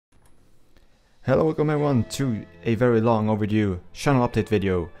Hello, welcome everyone to a very long overdue channel update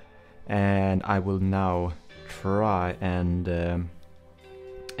video, and I will now try and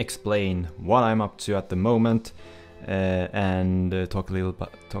explain what I'm up to at the moment, and talk a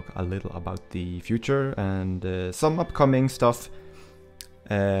little about the future and some upcoming stuff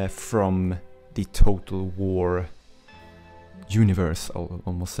from the Total War universe. I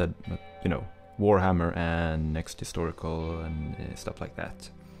almost said, but you know, Warhammer and Next Historical and stuff like that.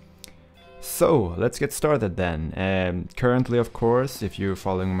 So let's get started then. Currently, of course, if you're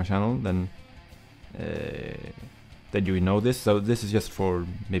following my channel, then you know this. So this is just for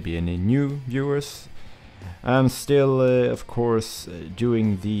maybe any new viewers. I'm still, of course,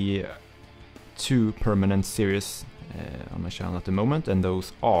 doing the two permanent series on my channel at the moment, and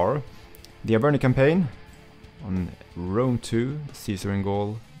those are the Averni campaign on Rome 2, Caesar and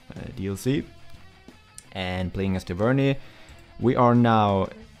Gaul DLC, and playing as the Averni. We are now.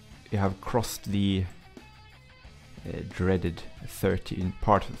 We have crossed the dreaded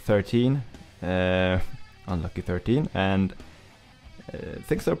part 13, unlucky 13, and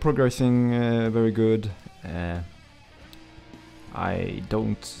things are progressing very good. We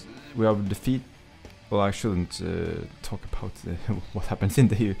have defeat. Well, I shouldn't talk about what happens in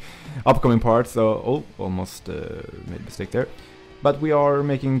the upcoming part. So, almost made a mistake there. But we are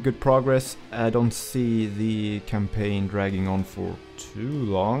making good progress. I don't see the campaign dragging on for too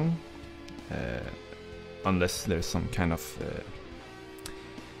long, unless there's some kind of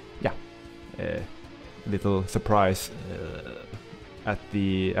little surprise as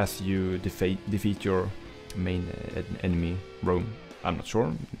you defeat your main enemy, Rome. I'm not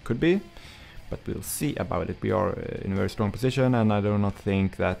sure. It could be, but we'll see about it. We are in a very strong position, and I do not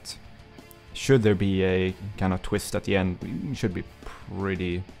think that. Should there be a kind of twist at the end, we should be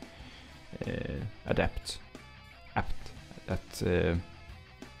pretty apt at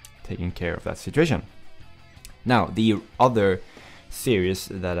taking care of that situation. Now, the other series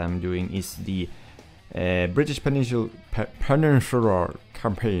that I'm doing is the British Peninsular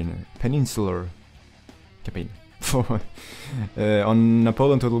campaign for on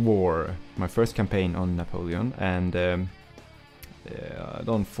Napoleon Total War. My first campaign on Napoleon, and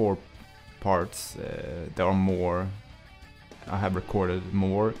done 4 parts. There are more. I have recorded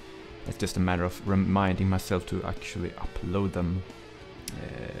more. It's just a matter of reminding myself to actually upload them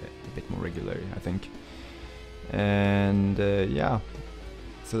a bit more regularly, I think. And yeah,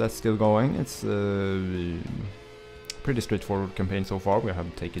 so that's still going. It's a pretty straightforward campaign so far. We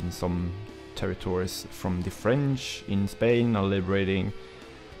have taken some territories from the French in Spain, are liberating,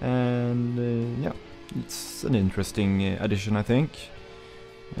 and yeah, it's an interesting addition, I think.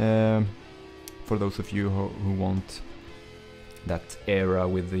 For those of you who want that era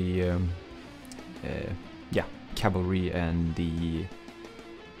with the cavalry and the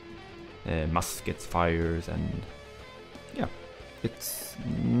muskets fires, and yeah, it's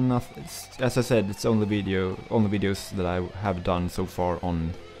not. As I said, it's only videos that I have done so far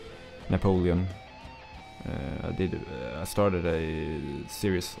on Napoleon. I started a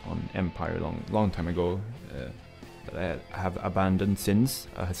series on Empire long time ago. That I have abandoned since.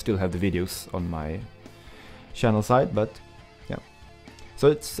 I still have the videos on my channel side, but yeah. So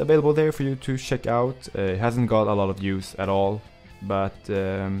it's available there for you to check out. It hasn't got a lot of views at all, but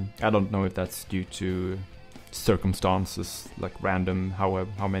I don't know if that's due to circumstances, like random,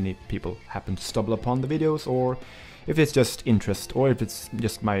 how many people happen to stumble upon the videos, or if it's just interest, or if it's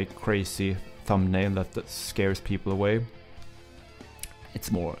just my crazy thumbnail that scares people away. It's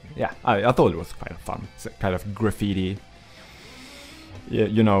more, yeah, I thought it was kind of fun. It's a kind of graffiti,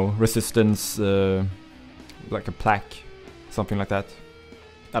 you know, resistance, like a plaque, something like that.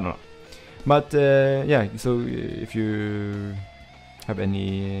 I don't know. But yeah, so if you have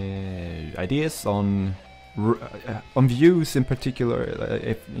any ideas on views in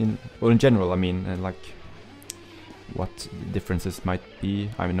particular, or in general, I mean, like what differences might be.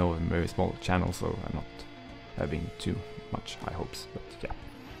 I know I'm a very small channel, so I'm not having too much high hopes, but yeah.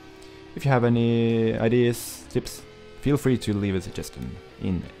 If you have any ideas, tips, feel free to leave a suggestion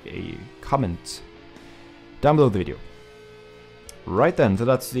in a comment down below the video. Right then, so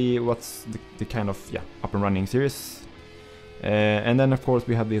that's the kind of up and running series, and then of course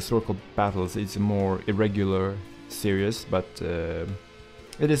we have the historical battles. It's a more irregular series, but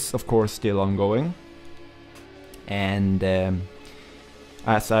it is of course still ongoing. And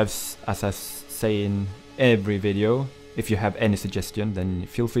as I say in every video, if you have any suggestion, then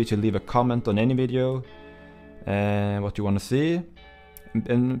feel free to leave a comment on any video, what you want to see,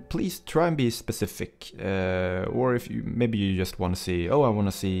 and please try and be specific. Or if maybe you just want to see, I want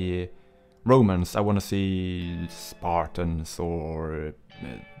to see Romans, I want to see Spartans, or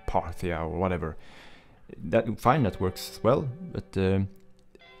Parthia or whatever. Fine, that works as well, but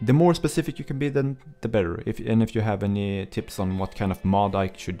the more specific you can be, then the better. If you have any tips on what kind of mod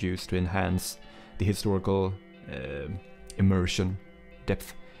I should use to enhance the historical immersion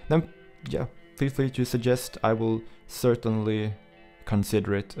depth, then yeah, feel free to suggest. I will certainly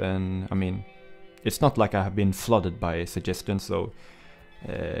consider it. And I mean, it's not like I have been flooded by suggestions, so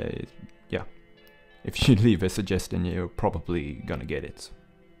yeah, if you leave a suggestion, you're probably gonna get it.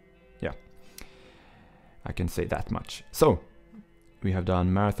 Yeah, I can say that much. So we have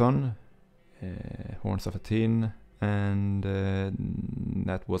done Marathon, Horns of Atene, and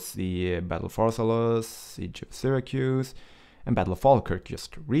that was the Battle of Pharsalos, Siege of Syracuse, and Battle of Falkirk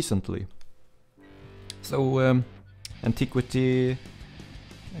just recently. So Antiquity,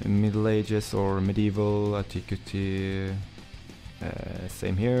 Middle Ages or Medieval, Antiquity,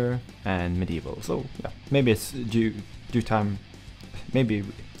 same here, and Medieval. So yeah, maybe it's due time. Maybe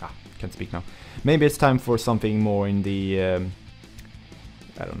can't speak now. Maybe it's time for something more in the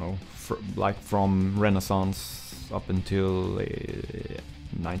I don't know, like from Renaissance up until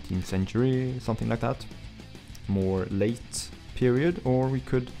 19th century, something like that. More late period, or we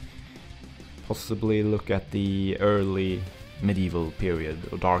could possibly look at the early medieval period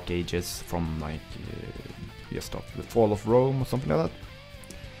or Dark Ages from like just after the fall of Rome or something like that.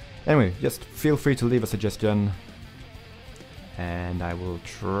 Anyway, just feel free to leave a suggestion, and I will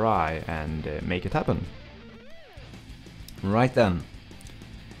try and make it happen. Right then.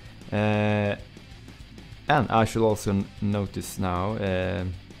 And I should also notice now,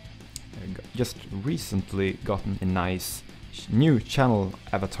 just recently gotten a nice new channel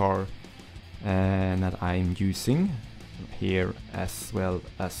avatar that I'm using here as well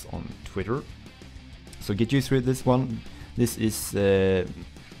as on Twitter. So get used to this one. This is a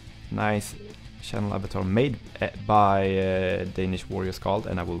nice channel avatar made by Danish Warrior Skald,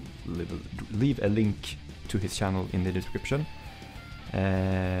 and I will leave a link to his channel in the description. You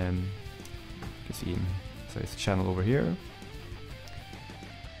can see him, so his channel over here.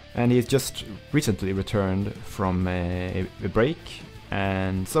 And he's just recently returned from a break,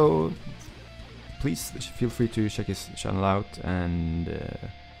 and so please feel free to check his channel out. And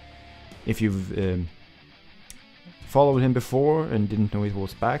if you've followed him before and didn't know he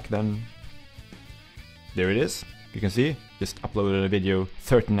was back, then there it is. You can see, just uploaded a video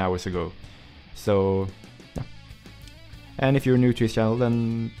 13 hours ago. So yeah. And if you're new to his channel,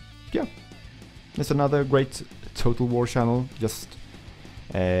 then yeah, it's another great Total War channel, just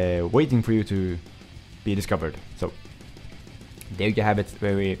waiting for you to be discovered. So there you have it.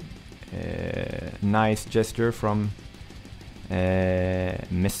 Very nice gesture from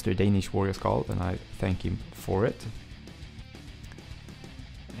Mr. Danish Warrior Skald, and I thank him for it.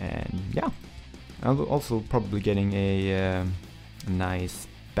 And yeah, I'm also probably getting a nice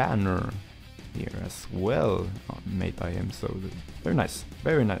banner here as well, made by him. So very nice,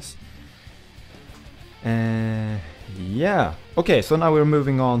 very nice. Yeah, okay, so now we're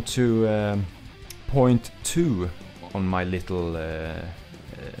moving on to point 2 on my little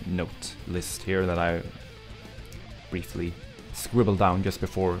note list here that I briefly scribbled down just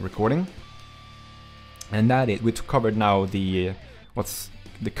before recording. And that is, we covered now the what's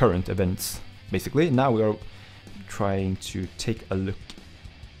the current events, basically. Now we are trying to take a look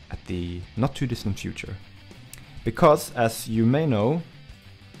at the not too distant future, because as you may know,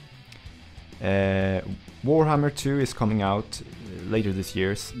 Warhammer 2 is coming out later this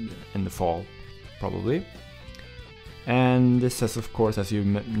year, in the fall probably. And this has, of course, as you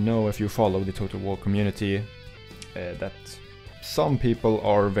know if you follow the Total War community, that some people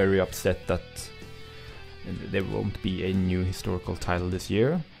are very upset that there won't be a new historical title this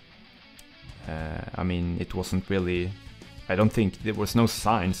year. I mean, it wasn't really, I don't think there was no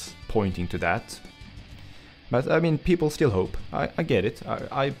signs pointing to that. But I mean, people still hope. I get it.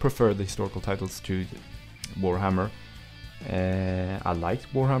 I prefer the historical titles to Warhammer. I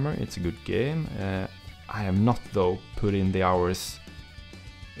liked Warhammer, it's a good game. I have not, though, put in the hours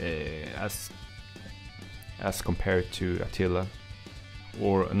as compared to Attila.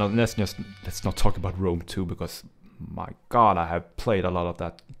 Or no, let's not talk about Rome 2, because my god, I have played a lot of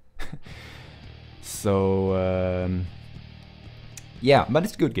that. So yeah, but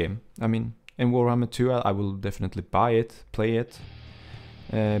it's a good game. I mean, in Warhammer 2 I will definitely buy it, play it,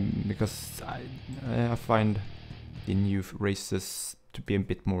 because I find the new races to be a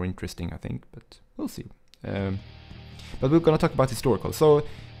bit more interesting, I think, but we'll see. But we're gonna talk about historical, so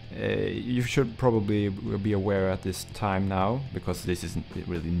you should probably be aware at this time now, because this isn't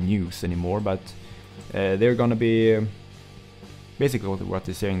really news anymore, but they're gonna be basically what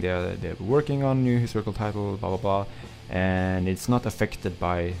they're saying, they're working on new historical title, blah blah blah, and it's not affected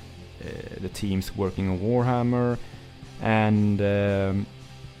by the teams working on Warhammer, and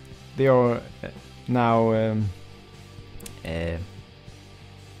they are now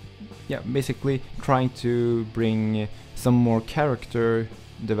basically trying to bring some more character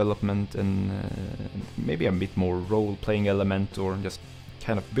development and maybe a bit more role-playing element, or just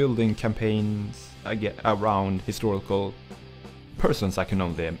kind of building campaigns around historical persons, I can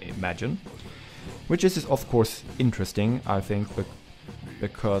only imagine. Which is of course interesting, I think,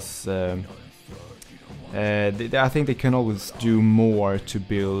 because I think they can always do more to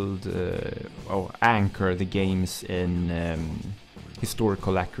build or anchor the games in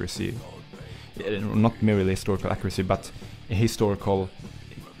historical accuracy. Not merely historical accuracy, but a historical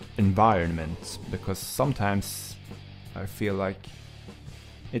environment, because sometimes I feel like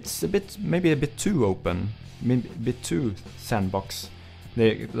it's maybe a bit too open, maybe a bit too sandbox.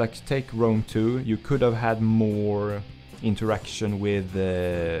 They like take Rome 2, you could have had more interaction with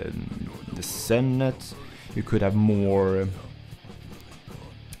the Senate, you could have more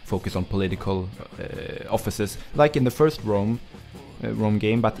focus on political offices, like in the first Rome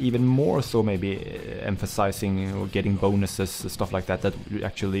game, but even more so maybe emphasizing or getting bonuses, stuff like that would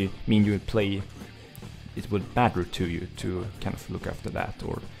actually mean you would play, it would matter to you to kind of look after that.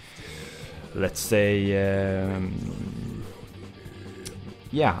 Or let's say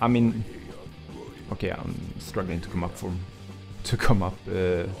I mean, okay, I'm struggling to come up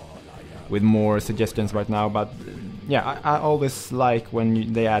with more suggestions right now, but I always like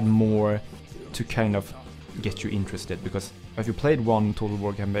when they add more to kind of get you interested, because if you played one Total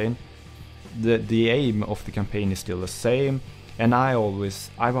War campaign, the aim of the campaign is still the same, and I've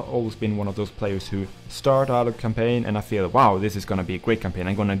always been one of those players who start out a campaign and I feel, wow, this is gonna be a great campaign,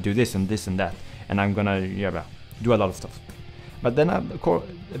 I'm gonna do this and this and that, and I'm gonna do a lot of stuff. But then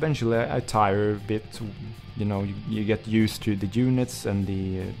eventually I tire a bit, you get used to the units and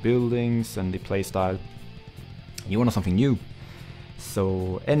the buildings and the playstyle. You want something new.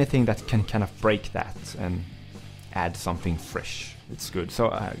 So anything that can kind of break that and add something fresh, it's good.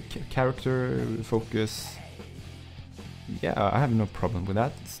 So character focus, I have no problem with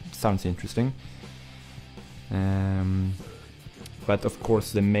that. Sounds interesting. But of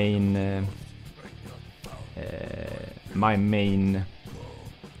course the main my main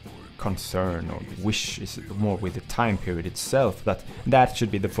concern or wish is more with the time period itself, that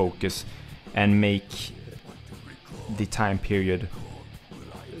should be the focus, and make the time period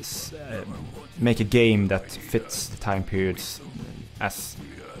make a game that fits the time periods as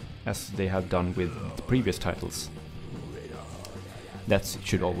they have done with the previous titles. That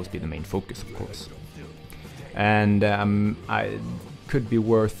should always be the main focus, of course. And I could be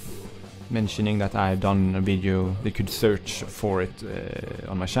worth mentioning that I've done a video. They could search for it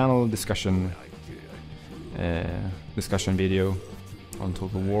on my channel, discussion video on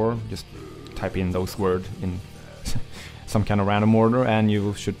Total War. Just type in those words in some kind of random order and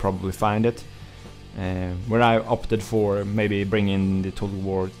you should probably find it, where I opted for maybe bringing the Total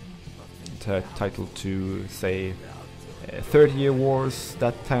War title to, say, 30-year wars,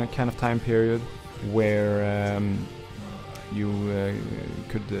 that kind of time period, where you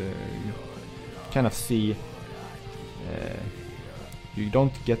could kind of see, you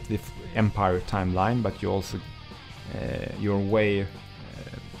don't get the Empire timeline, but you also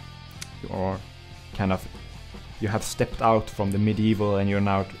you have stepped out from the medieval and you're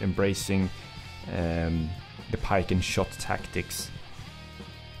now embracing the pike and shot tactics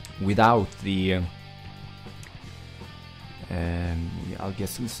without the I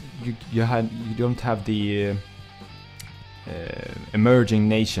guess you don't have the emerging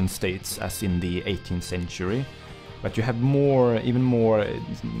nation states as in the 18th century, but you have even more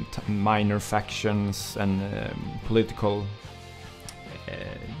minor factions and political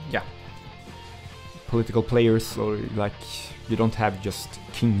players, or like you don't have just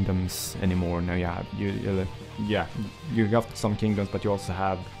kingdoms anymore. Now you got some kingdoms, but you also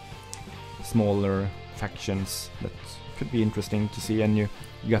have smaller factions that could be interesting to see. And you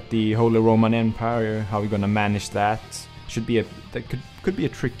got the Holy Roman Empire. How are you gonna manage that? That could be a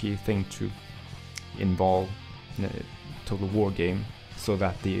tricky thing to involve in a Total War game, so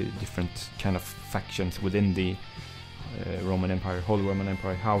that the different kind of factions within the Roman Empire, Holy Roman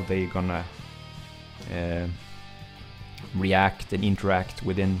Empire, how they gonna react and interact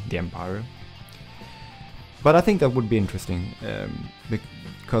within the Empire. But I think that would be interesting,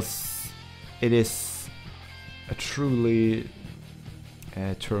 because it is a truly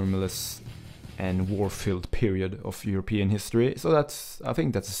tumultuous and war-filled period of European history. So I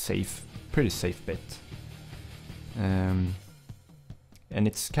think that's a pretty safe bet. and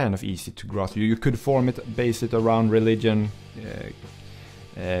it's kind of easy to grasp. You could base it around religion,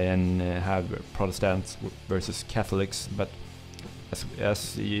 and have Protestants versus Catholics, but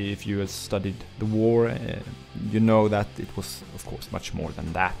as if you have studied the war, you know that it was, of course, much more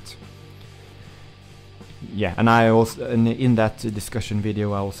than that. Yeah, and I also, in that discussion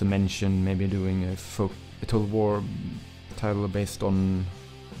video, I also mentioned maybe doing a Total War title based on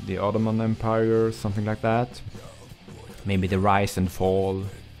the Ottoman Empire, something like that. Maybe the rise and fall.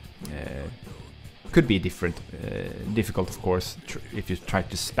 Could be difficult, of course, if you try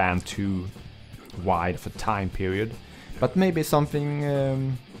to span too wide of a time period. But maybe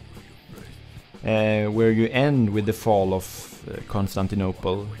something where you end with the fall of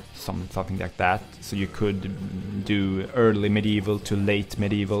Constantinople, something like that. So you could do early medieval to late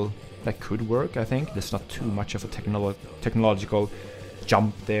medieval. That could work, I think. There's not too much of a technological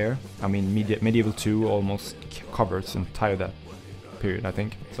jump there. I mean, medieval 2 almost covers entire that period, I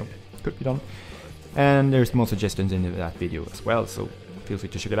think. So could be done. And there's more suggestions in that video as well, so feel free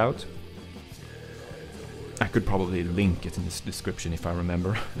to check it out. I could probably link it in this description if I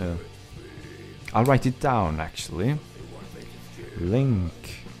remember. I'll write it down, actually. Link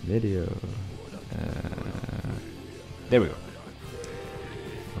video. There we go.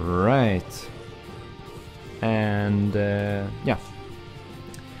 Right. And yeah.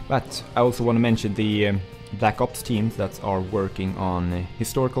 But I also want to mention the Black Ops teams that are working on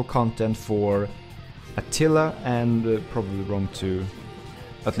historical content for Attila and probably Rome 2.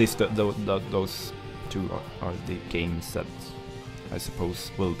 At least those two are the games that I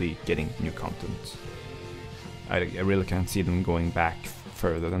suppose will be getting new content. I really can't see them going back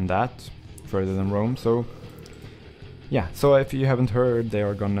further than that, further than Rome. So yeah, so if you haven't heard, they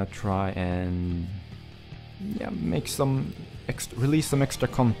are gonna try and make some release some extra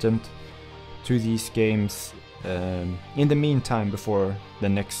content to these games in the meantime before the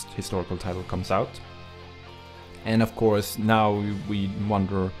next historical title comes out. And of course, now we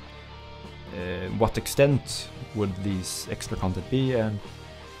wonder what extent would these extra content be, and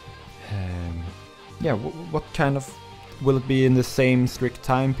yeah, what kind of, will it be in the same strict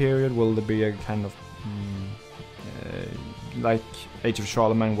time period? Will there be a kind of like Age of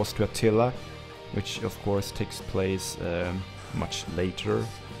Charlemagne was to Attila, which of course takes place much later?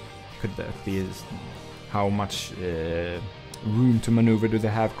 Could that be how much room to maneuver do they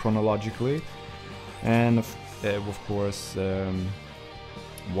have chronologically? And of course,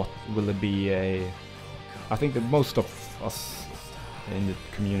 what will it be I think that most of us in the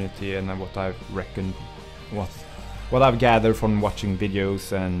community, and what I've reckoned, what I've gathered from watching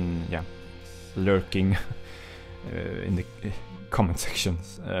videos and lurking in the comment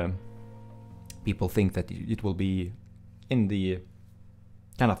sections, people think that it will be in the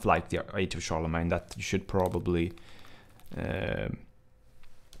kind of like the Age of Charlemagne, that you should probably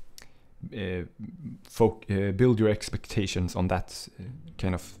build your expectations on that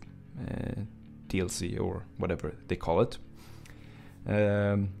kind of DLC or whatever they call it.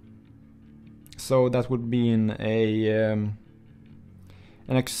 So that would mean an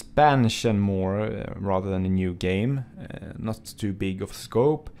expansion more rather than a new game, not too big of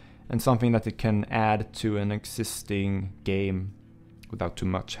scope, and something that it can add to an existing game without too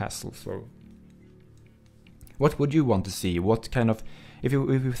much hassle. So what would you want to see? What kind of, if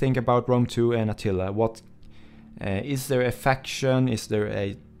you think about Rome 2 and Attila, what is there a faction? Is there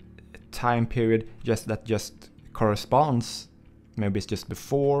a time period that just corresponds? Maybe it's just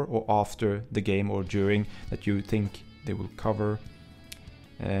before or after the game or during that you think they will cover.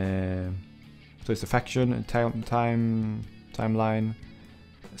 So it's a faction, a timeline,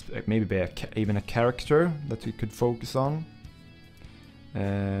 maybe even a character that you could focus on.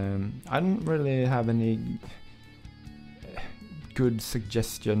 I don't really have any good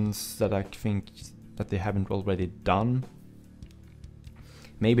suggestions that I think that they haven't already done.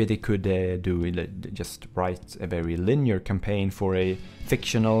 Maybe they could just write a very linear campaign for a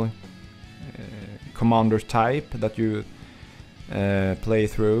fictional commander type that you play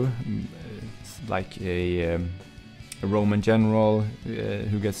through, like a Roman general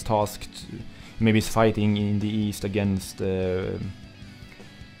who gets tasked, maybe is fighting in the east against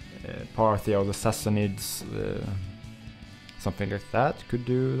Parthia or the Sassanids, something like that. Could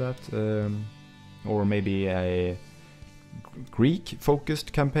do that, or maybe a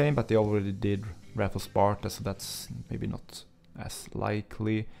Greek-focused campaign, but they already did Wrath of Sparta, so that's maybe not as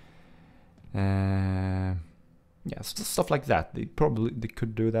likely. Yeah, stuff like that. They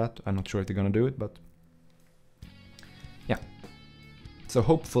could do that. I'm not sure if they're gonna do it, but yeah. So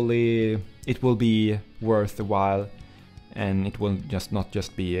hopefully it will be worth a while, and it will not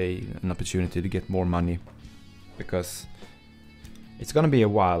just be an opportunity to get more money, because it's gonna be a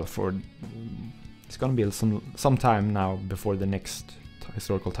while for. It's gonna be some time now before the next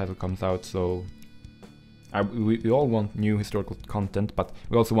historical title comes out. So we all want new historical content, but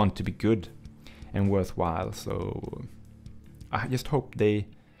we also want it to be good and worthwhile. So I just hope they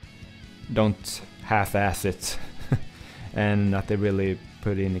don't half-ass it and that they really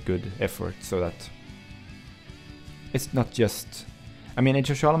put in a good effort, so that it's not just. I mean, Age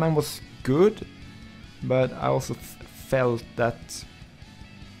of Charlemagne was good, but I also felt that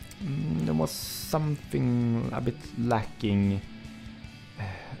there was something a bit lacking.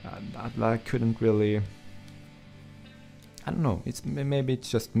 I couldn't really. I don't know. Maybe it's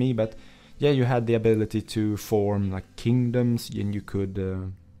just me, but yeah, you had the ability to form like kingdoms, and you could.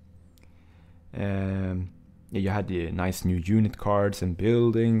 You had the nice new unit cards and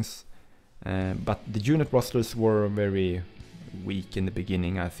buildings, but the unit rosters were very weak in the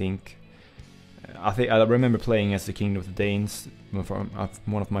beginning. I think I remember playing as the King of the Danes,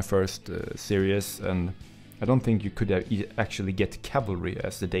 one of my first series, and I don't think you could actually get cavalry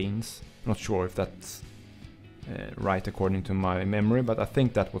as the Danes. I'm not sure if that's right according to my memory, but I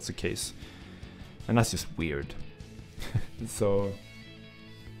think that was the case, and that's just weird. So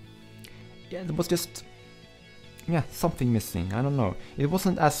yeah, there was just something missing. I don't know. It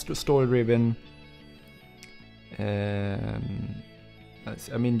wasn't as story driven. I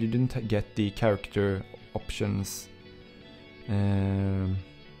mean, you didn't get the character options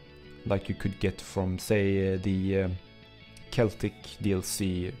like you could get from, say, the Celtic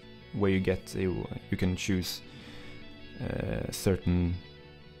DLC, where you can choose certain.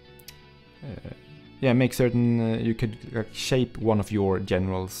 Make certain. You could shape one of your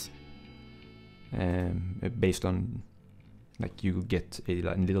generals. Based on, like, you get a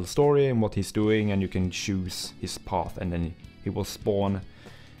little story and what he's doing, and you can choose his path, and then he will spawn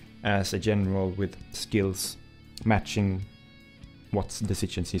as a general with skills matching what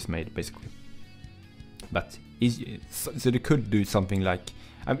decisions he's made, basically. But so they could do something like,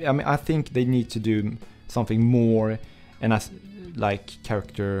 I mean, I think they need to do something more, and as like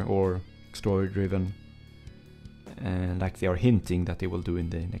character or story driven, like they are hinting that they will do in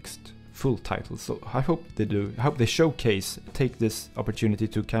the next full title. So I hope they do. I hope they take this opportunity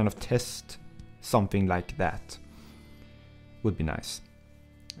to kind of test something like that. Would be nice.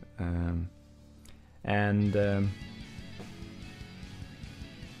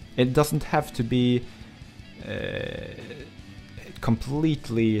 It doesn't have to be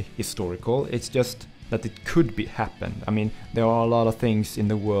completely historical. It's just that it could be happen. I mean, there are a lot of things in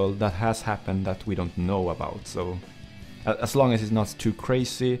the world that has happened that we don't know about. So as long as it's not too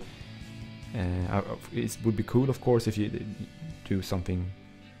crazy. It would be cool, of course, if you do something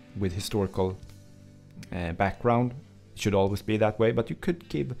with historical background. It should always be that way, but you could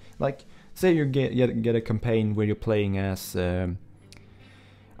give, like, say you get a campaign where you're playing as,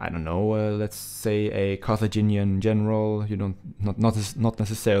 I don't know, let's say a Carthaginian general. You not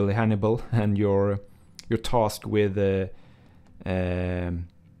necessarily Hannibal, and you're tasked with, you're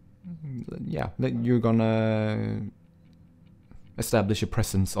gonna establish a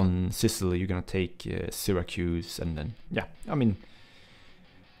presence on Sicily. You're gonna take Syracuse, and then I mean,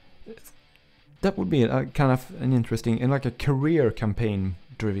 that would be a kind of an interesting and like a career campaign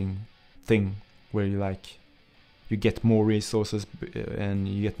driven thing, where you get more resources and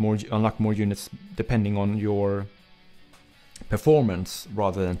you get unlock more units depending on your performance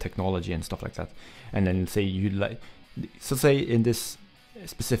rather than technology and stuff like that. And then say say in this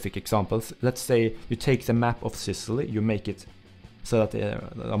specific examples, let's say you take the map of Sicily, you make it so that there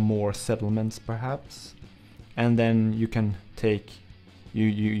are more settlements perhaps, and then you can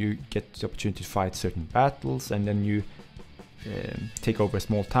you get the opportunity to fight certain battles, and then you take over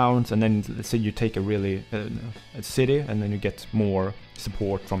small towns, and then let's say you take a city, and then you get more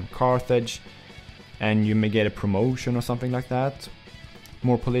support from Carthage, and you may get a promotion or something like that,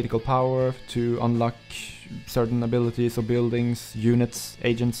 more political power to unlock certain abilities or buildings, units,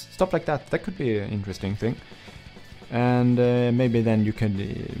 agents, stuff like that. That could be an interesting thing. And maybe then you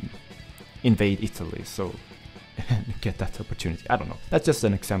can invade Italy, so get that opportunity. I don't know. That's just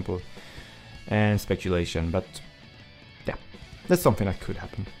an example and speculation, but yeah, that's something that could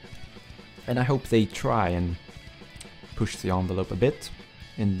happen. And I hope they try and push the envelope a bit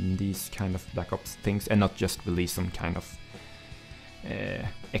in these kind of Black Ops things, and not just release some kind of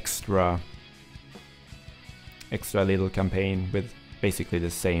extra little campaign with basically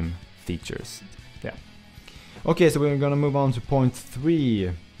the same features. Yeah. Okay, so we're gonna move on to point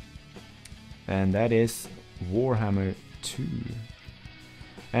 3, and that is Warhammer 2.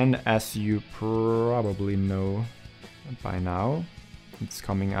 And as you probably know by now, it's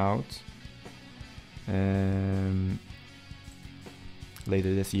coming out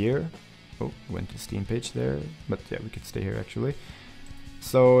later this year. Oh, went to the Steam page there, but yeah, we could stay here actually.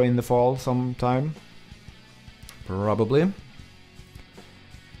 So in the fall sometime, probably.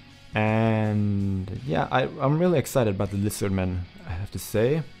 And yeah, I'm really excited about the Lizardmen, I have to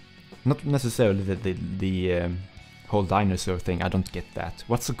say. Not necessarily the whole dinosaur thing, I don't get that.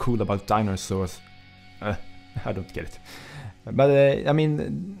 What's so cool about dinosaurs? I don't get it. But I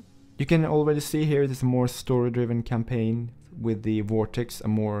mean, you can already see here it is a more story-driven campaign with the Vortex, a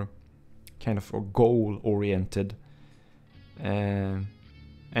more kind of goal-oriented. And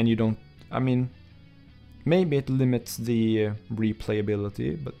you don't, I mean, maybe it limits the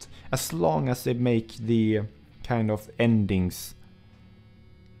replayability, but as long as they make the kind of endings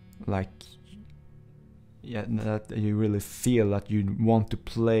like, yeah, that you really feel that you want to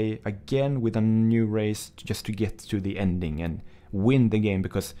play again with a new race just to get to the ending and win the game,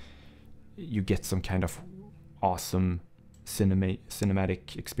 because you get some kind of awesome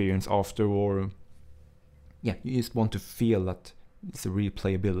cinematic experience after, or yeah, you just want to feel that it's a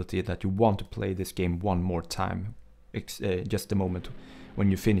replayability, that you want to play this game one more time, just the moment when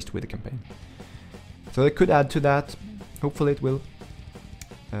you finished with the campaign. So they could add to that, hopefully it will.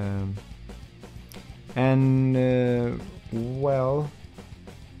 Well,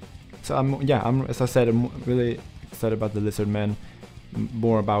 so I'm as I said, I'm really excited about the Lizardmen,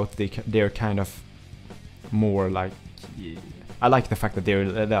 more about their kind of more like, I like the fact that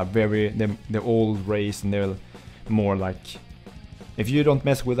they're old race, and they're more like, if you don't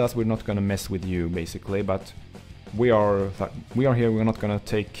mess with us, we're not gonna mess with you, basically. But we are here, we're not gonna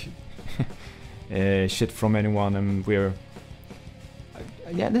take shit from anyone, and we're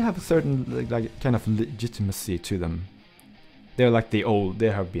yeah, they have a certain like kind of legitimacy to them. They're like the old, they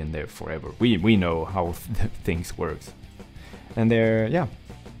have been there forever. We know how things works, and they're, yeah,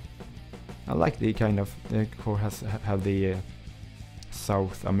 I like the kind of, they have the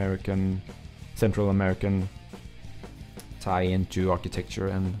South American, Central American tie into architecture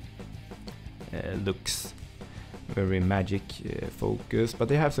and looks very magic focused, but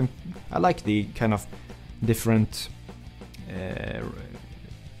they have some, I like the kind of different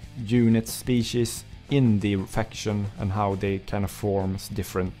units, species in the faction, and how they kind of forms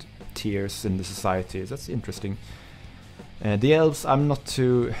different tiers in the society. That's interesting. The elves, I'm not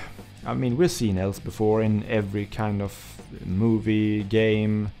too, I mean, we've seen elves before in every kind of movie,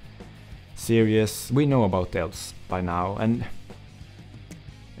 game, series. We know about elves by now, and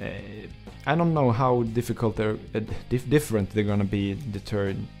I don't know how difficult they're different they're gonna be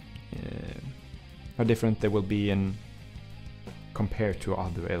deterred, how different they will be in compared to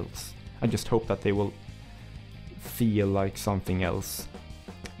other elves. I just hope that they will feel like something else.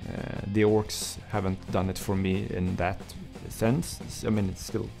 The orcs haven't done it for me in that sense. I mean, it's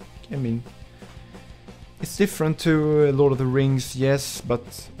still, I mean, it's different to Lord of the Rings, yes,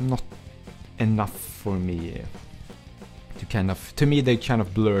 but not enough for me to kind of, to me they kind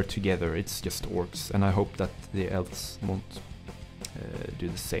of blur together. It's just orcs, and I hope that the elves won't do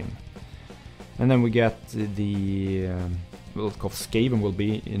the same. And then we get the Volkov Skaven will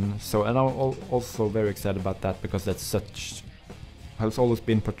be in, so, and I'm also very excited about that, because that's such, has always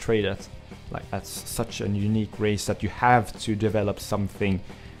been portrayed as like as such a unique race that you have to develop something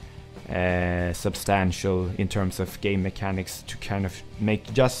substantial in terms of game mechanics to kind of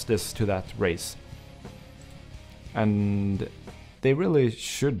make justice to that race. And they really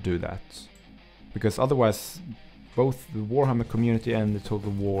should do that, because otherwise both the Warhammer community and the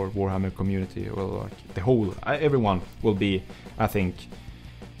Total War Warhammer community, well, like the whole, everyone will be, I think,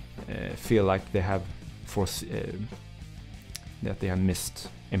 feel like they have that they have missed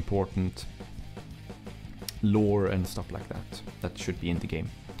important lore and stuff like that should be in the game.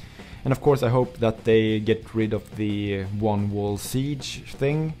 And of course I hope that they get rid of the one wall siege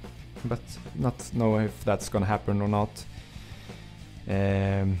thing, but not know if that's gonna happen or not.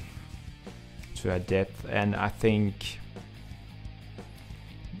 To a depth, and I think,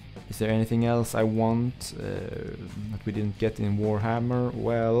 is there anything else I want that we didn't get in Warhammer?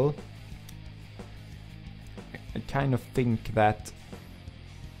 Well, I kind of think that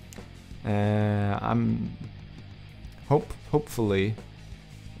I'm hopefully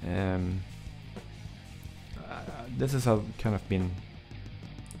this has kind of been,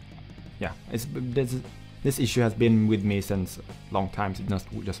 yeah, this issue has been with me since a long time. It's not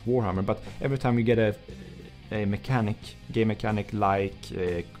just Warhammer, but every time we get a game mechanic like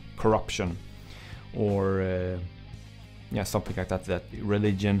corruption, or yeah, something like that, that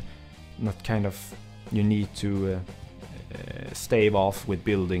religion, not kind of, you need to stave off with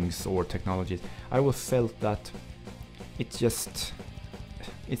buildings or technologies. I always felt that it's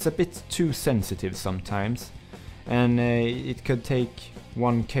a bit too sensitive sometimes, and it could take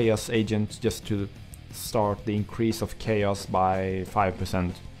one chaos agent just to start the increase of chaos by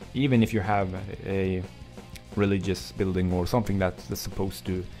 5%, even if you have a religious building or something that's supposed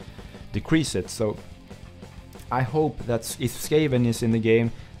to decrease it. So I hope that if Skaven is in the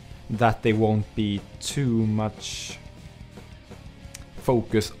game, that they won't be too much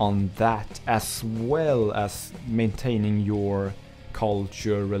focus on that, as well as maintaining your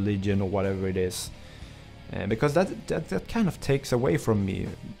culture, religion, or whatever it is, because that kind of takes away from me.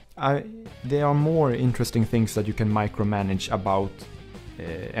 There are more interesting things that you can micromanage about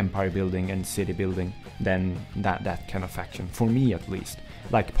empire building and city building than that kind of faction, for me at least,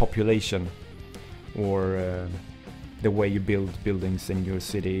 like population or the way you build buildings in your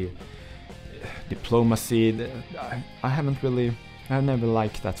city, diplomacy. I've never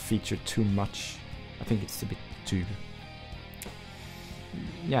liked that feature too much. I think it's a bit too,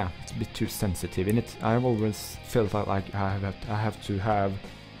 it's a bit too sensitive in it. I've always felt like I have to have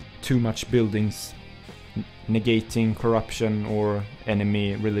too much buildings negating corruption or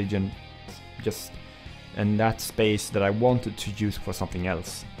enemy religion, just in that space that I wanted to use for something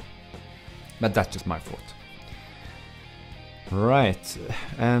else. But that's just my fault. Right,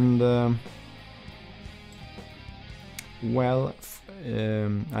 and I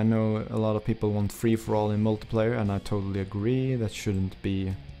know a lot of people want free-for-all in multiplayer, and I totally agree. There shouldn't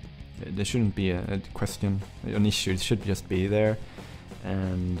be a question, an issue. It should just be there.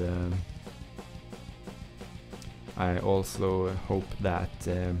 And I also hope that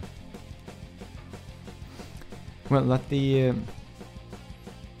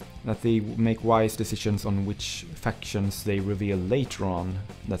that they make wise decisions on which factions they reveal later on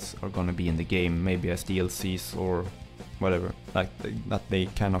that are gonna be in the game, maybe as DLCs or whatever, like that they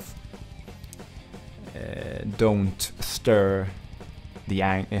kind of don't stir the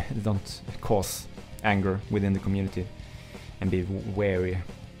don't cause anger within the community, and be wary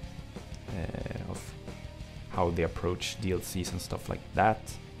of how they approach DLCs and stuff like that.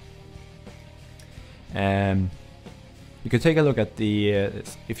 You can take a look at the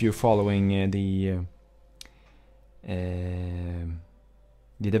if you're following the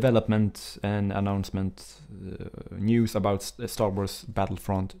development and announcement news about Star Wars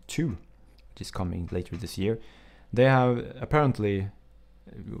Battlefront 2, which is coming later this year. They have apparently,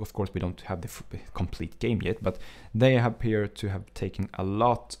 of course we don't have the complete game yet, but they appear to have taken a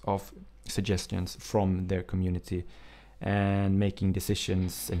lot of suggestions from their community and making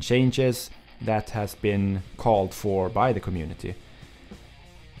decisions and changes that has been called for by the community.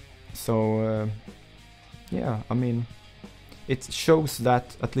 So I mean, it shows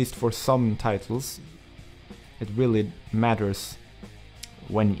that at least for some titles it really matters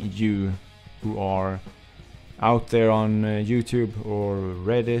when you, who are out there on YouTube or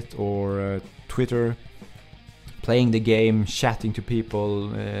Reddit or Twitter, playing the game, chatting to people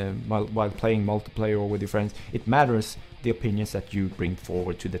while playing multiplayer or with your friends, it matters the opinions that you bring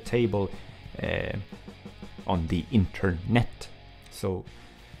forward to the table on the internet. So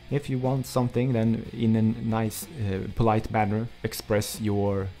if you want something, then in a nice polite manner express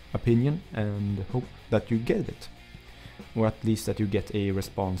your opinion and hope that you get it, or at least that you get a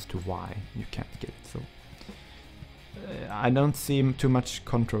response to why you can't get it. So I don't see too much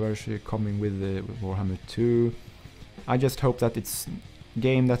controversy coming with Warhammer 2. I just hope that it's a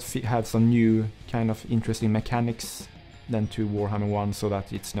game that has some new kind of interesting mechanics than to Warhammer 1, so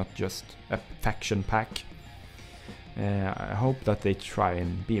that it's not just a faction pack. I hope that they try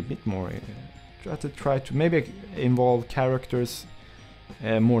and be a bit more, try to maybe involve characters,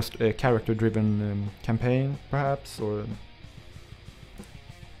 more character-driven campaign perhaps, or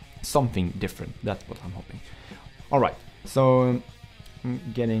something different. That's what I'm hoping. All right, so I'm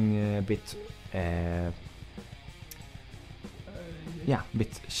getting a bit, a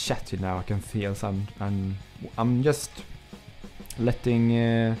bit chatty now. I can feel some. I'm just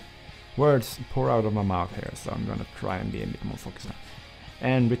letting words pour out of my mouth here, so I'm gonna try and be a bit more focused now.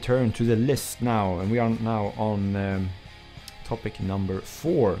 And return to the list now, and we are now on topic number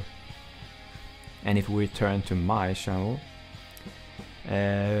 4. And if we return to my channel,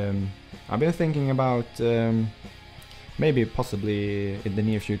 I've been thinking about maybe possibly in the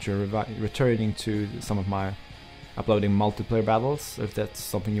near future returning to some of my uploading multiplayer battles. If that's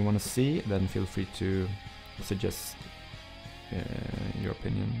something you want to see, then feel free to suggest your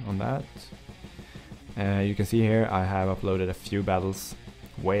opinion on that. You can see here I have uploaded a few battles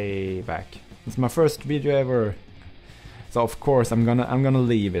way back. It's my first video ever, so of course I'm gonna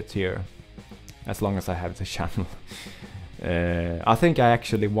leave it here as long as I have the channel. I think I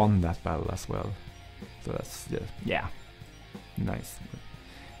actually won that battle as well, so that's yeah, nice.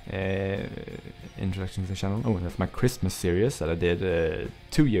 introduction to the channel. Oh, that's my Christmas series that I did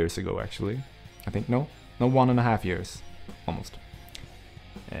 2 years ago, actually. I think, no, 1.5 years, almost.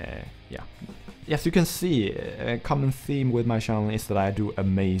 Yeah. Yes, you can see a common theme with my channel is that I do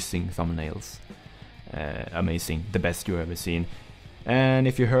amazing thumbnails. Amazing, the best you've ever seen. And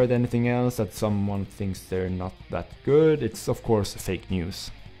if you heard anything else that someone thinks they're not that good, it's of course fake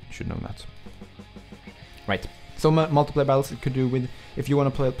news. You should know that. Right. So multiplayer battles it could do with, if you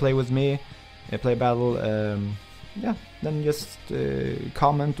want to play with me, play a battle, yeah, then just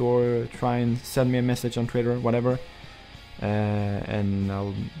comment or try and send me a message on Twitter, whatever, and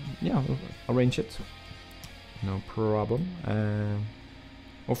I'll arrange it. No problem.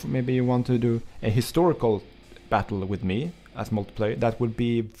 Or maybe you want to do a historical battle with me as multiplayer. That would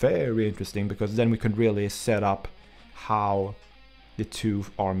be very interesting, because then we could really set up how the two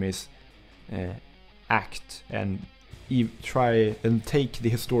armies act and try and take the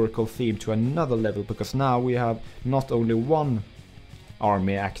historical theme to another level, because now we have not only one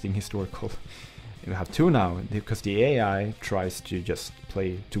army acting historical, we have two now, because the AI tries to just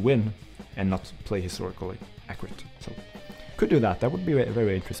play to win and not play historically accurate. So could do that. That would be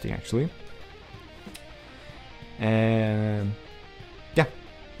very interesting, actually. Yeah,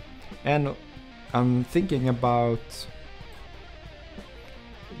 and I'm thinking about,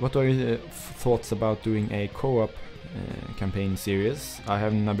 what are your thoughts about doing a co-op campaign series? I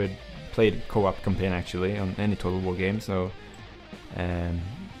have never played co-op campaign actually on any Total War game, so I'm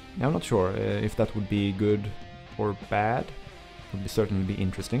not sure if that would be good or bad. It would certainly be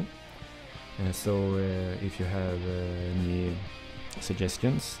interesting. So if you have any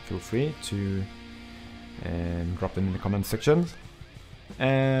suggestions, feel free to drop them in the comment section.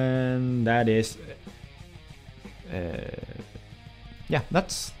 And that is yeah,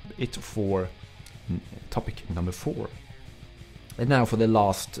 that's it for topic number 4. And now for the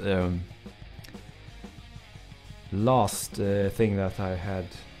last thing that I had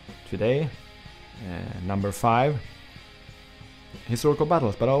today, number 5, historical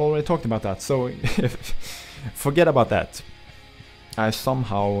battles. But I already talked about that, so forget about that. I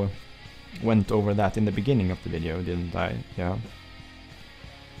somehow went over that in the beginning of the video, didn't I? Yeah.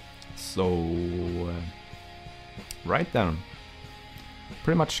 So right then,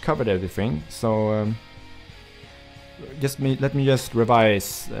 pretty much covered everything. So let me just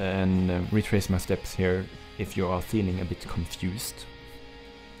revise and retrace my steps here if you are feeling a bit confused.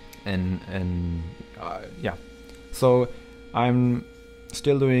 And yeah, so I'm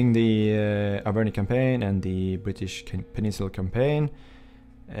still doing the Averni campaign and the British Peninsula campaign,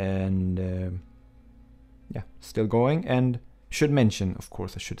 and yeah, still going. And should mention, of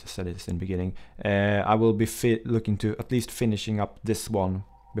course, I should have said this in the beginning, I will be looking to at least finishing up this one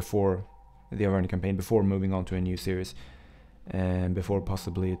before the Averni campaign, before moving on to a new series, and before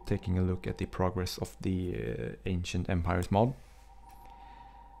possibly taking a look at the progress of the Ancient Empires mod.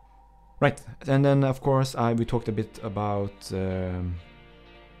 Right, and then of course we talked a bit about the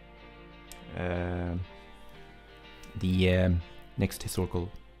next historical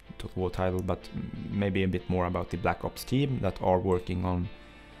Total War title, but maybe a bit more about the Black Ops team that are working on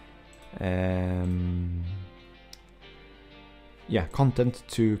yeah, content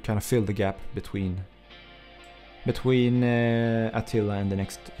to kind of fill the gap between Attila and the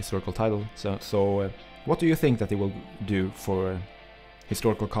next historical title. So what do you think that they will do for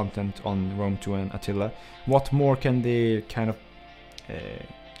historical content on Rome 2 and Attila? What more can they kind of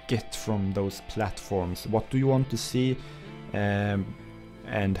get from those platforms? What do you want to see,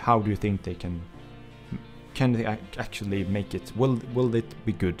 and how do you think they can they actually make it? Will it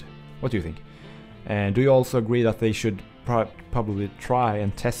be good? What do you think? And do you also agree that they should probably try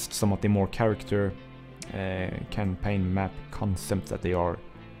and test some of the more character campaign map concepts that they are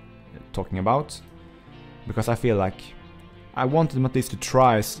talking about? Because I feel like I want them at least to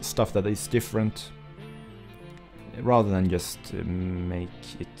try stuff that is different, rather than just make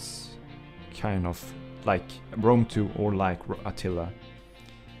it kind of like Rome 2 or like Attila.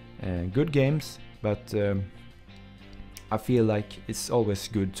 Good games, but I feel like it's always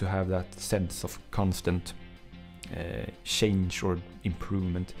good to have that sense of constant change or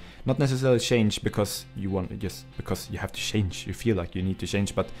improvement. Not necessarily change because you want, just because you have to change, you feel like you need to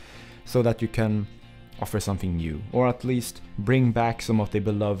change, but so that you can offer something new, or at least bring back some of the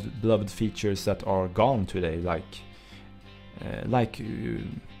beloved features that are gone today, like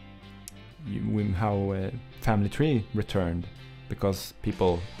how Family Tree returned, because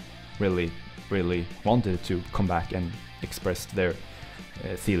people really wanted it to come back and expressed their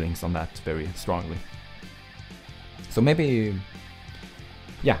feelings on that very strongly. So maybe,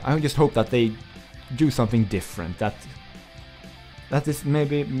 yeah, I just hope that they do something different, that that is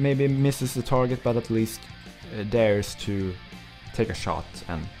maybe misses the target, but at least dares to take a shot,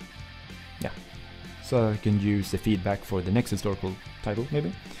 and yeah, so I can use the feedback for the next historical title,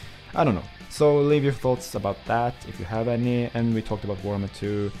 maybe. I don't know. So leave your thoughts about that if you have any. And we talked about Warhammer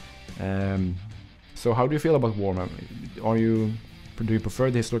 2. So how do you feel about Warhammer? Do you prefer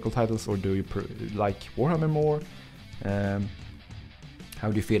the historical titles, or do you like Warhammer more? How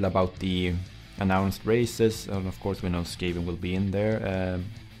do you feel about the announced races? And of course we know Skaven will be in there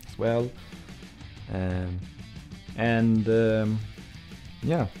as well.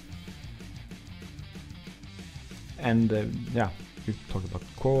 Yeah. Yeah, we talked about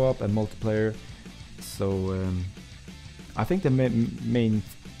co-op and multiplayer. So I think the main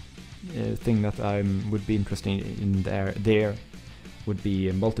thing that would be interesting in there would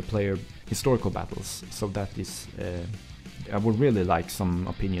be multiplayer historical battles. So that is, I would really like some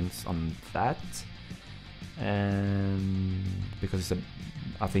opinions on that, and because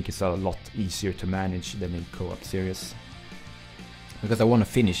I think it's a lot easier to manage than in co-op series. Because I want to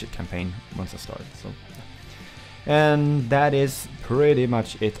finish a campaign once I start. So, and that is pretty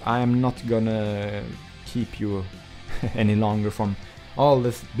much it. I am not gonna keep you any longer from all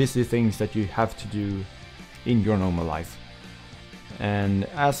the busy things that you have to do in your normal life. And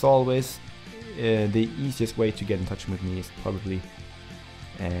as always, the easiest way to get in touch with me is probably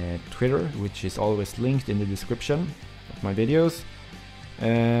Twitter, which is always linked in the description of my videos.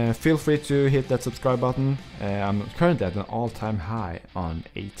 Feel free to hit that subscribe button. I'm currently at an all-time high on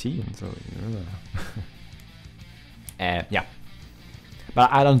 18, so yeah. But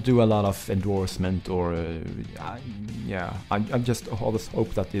I don't do a lot of endorsement or yeah. I just always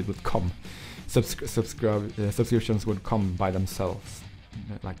hope that it would come. Subscriptions would come by themselves,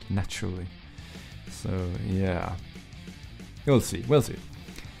 like naturally. So yeah, we'll see.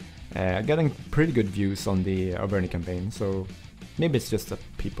 Getting pretty good views on the Averni campaign, so maybe it's just that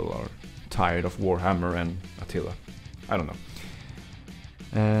people are tired of Warhammer and Attila. I don't know.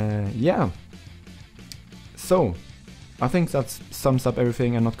 Yeah. So I think that sums up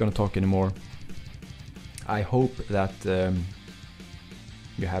everything. I'm not gonna talk anymore. I hope that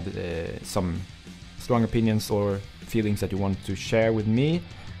you have some strong opinions or feelings that you want to share with me,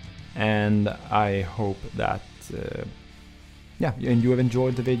 and I hope that yeah, and you have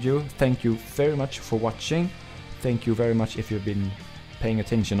enjoyed the video. Thank you very much for watching. Thank you very much if you've been paying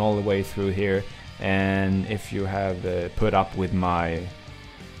attention all the way through here, and if you have put up with my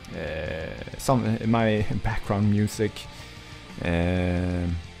my background music,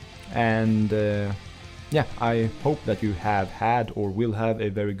 and yeah, I hope that you have had or will have a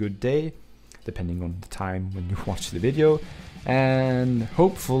very good day, depending on the time when you watch the video, and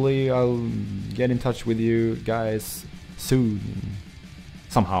hopefully I'll get in touch with you guys soon.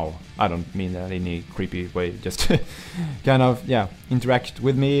 Somehow. I don't mean that in a creepy way, just kind of, yeah, interact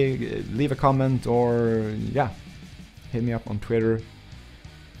with me, leave a comment, or yeah, hit me up on Twitter.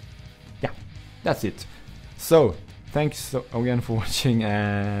 Yeah, that's it. So, thanks again for watching,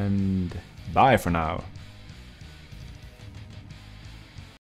 and bye for now.